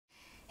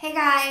Hey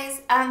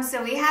guys,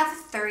 so we have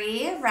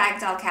 3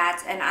 ragdoll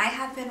cats and I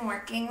have been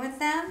working with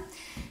them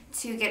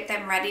to get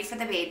them ready for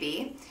the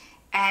baby.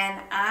 And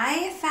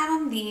I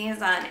found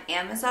these on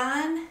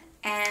Amazon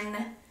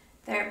and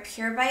they're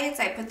Pure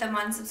Bites. I put them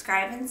on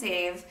subscribe and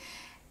save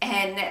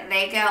and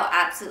they go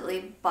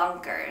absolutely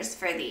bonkers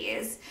for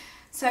these.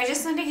 So I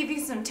just wanted to give you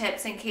some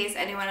tips in case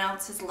anyone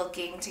else is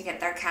looking to get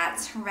their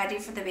cats ready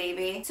for the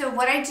baby. So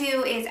what I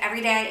do is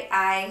every day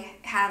I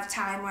have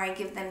time where I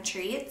give them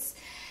treats.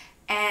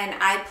 And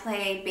I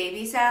play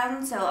baby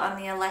sounds, so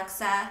on the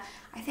Alexa,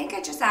 I think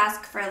I just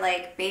ask for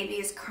like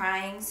babies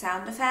crying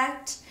sound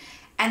effect.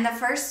 And the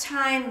first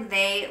time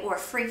they were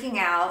freaking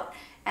out,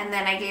 and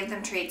then I gave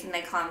them treats and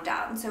they calmed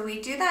down. So we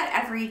do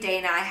that every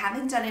day now. I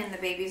haven't done it in the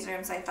baby's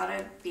room, so I thought it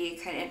would be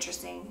kind of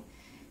interesting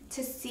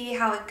to see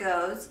how it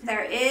goes.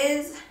 There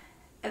is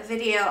a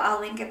video,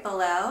 I'll link it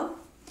below,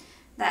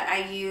 that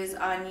I use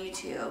on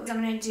YouTube.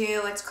 I'm going to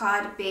do, it's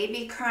called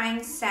Baby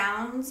Crying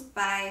Sounds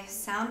by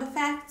Sound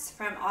Effects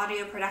from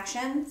Audio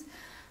Productions.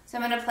 So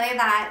I'm going to play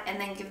that and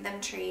then give them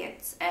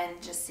treats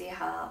and just see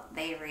how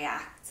they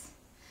react.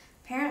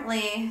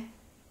 Apparently,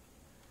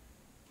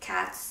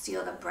 cats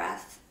steal the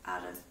breath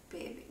out of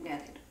baby. No,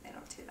 they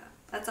don't do that.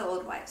 That's an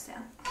old wives' tale.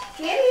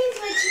 Kitties,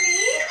 my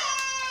treat.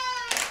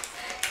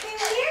 Come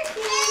here,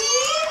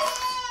 kitties.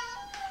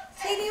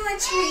 Say, do you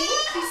want a treat?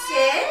 You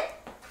sit.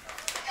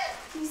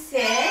 You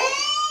sit.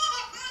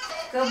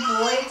 Good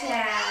boy,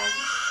 Tag.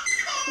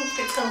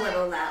 It's a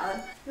little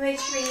loud. You want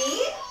a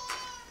treat?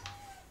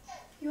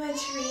 You want a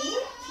treat?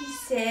 You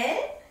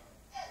sit.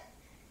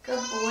 Good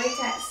boy,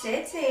 Tag.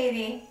 Sit,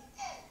 Sadie.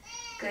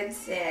 Good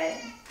sit.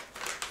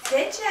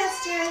 Sit,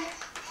 Chester.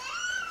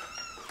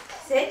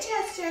 Sit,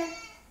 Chester.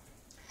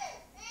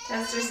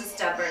 Chester's a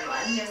stubborn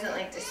one. He doesn't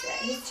like to sit.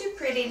 He's too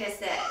pretty to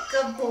sit.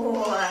 Good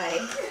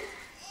boy.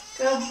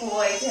 Good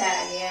boy,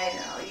 Tag. Yeah, I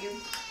know.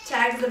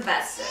 Tag's the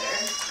best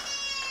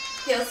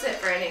sitter. He'll sit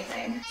for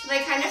anything. So they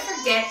kind of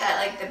forget that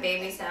like the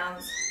baby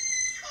sounds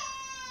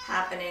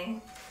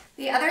happening.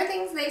 The other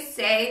things they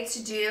say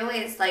to do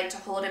is like to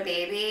hold a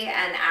baby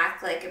and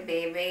act like a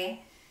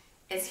baby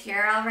is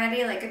here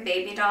already, like a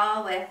baby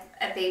doll with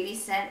a baby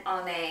scent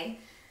on a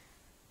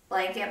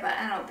blanket, but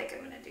I don't think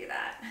I'm gonna do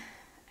that.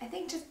 I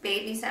think just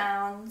baby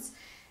sounds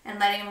and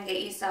letting them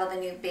get used to all the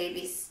new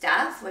baby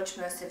stuff, which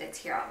most of it's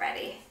here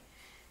already.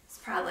 It's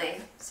probably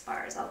as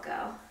far as I'll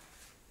go.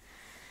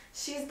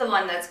 She's the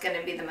one that's going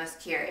to be the most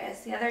curious.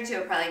 The other 2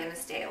 are probably going to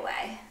stay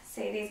away.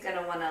 Sadie's going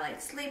to want to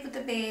like sleep with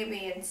the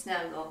baby and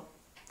snuggle.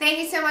 Thank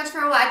you so much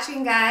for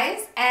watching,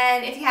 guys.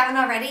 And if you haven't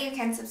already, you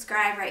can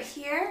subscribe right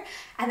here.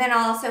 And then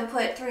I'll also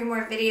put 3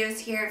 more videos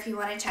here if you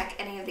want to check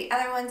any of the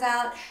other ones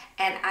out.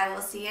 And I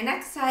will see you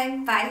next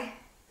time. Bye.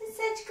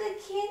 Such good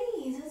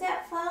kitties. Was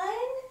that fun?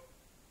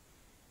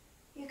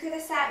 You could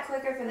have sat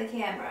quicker for the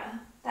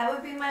camera. That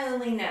would be my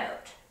only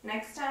note.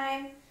 Next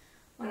time,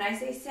 when I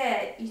say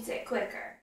sit, you sit quicker.